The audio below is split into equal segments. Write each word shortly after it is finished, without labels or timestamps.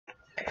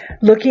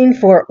Looking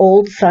for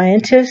old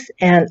scientists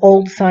and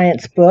old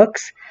science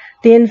books?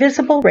 The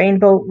Invisible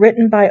Rainbow,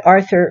 written by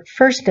Arthur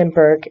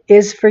Firstenberg,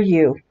 is for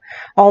you.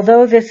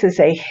 Although this is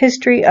a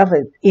history of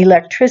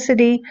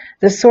electricity,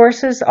 the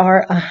sources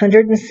are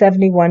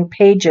 171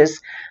 pages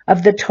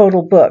of the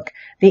total book.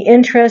 The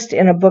interest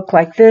in a book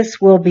like this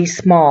will be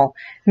small,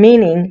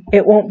 meaning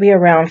it won't be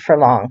around for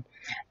long.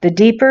 The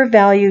deeper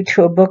value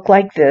to a book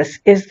like this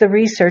is the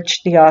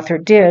research the author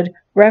did,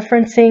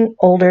 referencing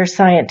older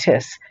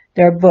scientists,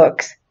 their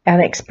books,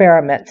 and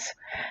experiments.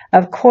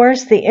 Of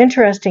course, the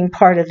interesting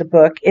part of the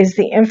book is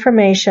the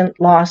information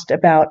lost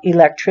about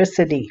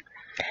electricity.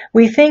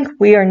 We think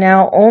we are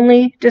now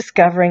only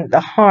discovering the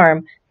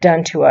harm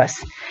done to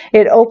us.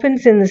 It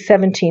opens in the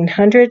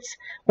 1700s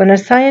when a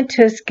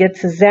scientist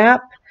gets a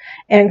zap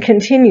and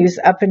continues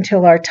up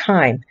until our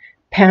time.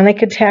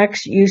 Panic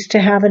attacks used to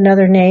have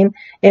another name.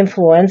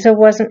 Influenza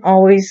wasn't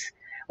always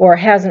or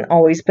hasn't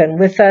always been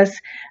with us.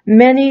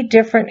 Many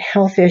different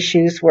health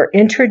issues were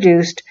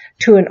introduced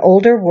to an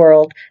older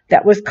world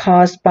that was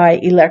caused by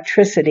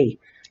electricity.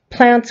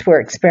 Plants were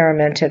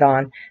experimented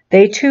on.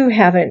 They too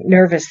have a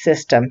nervous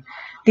system.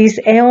 These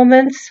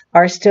ailments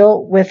are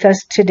still with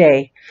us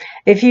today.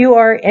 If you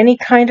are any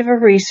kind of a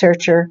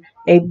researcher,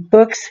 a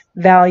book's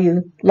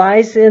value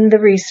lies in the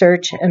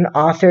research an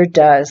author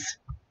does.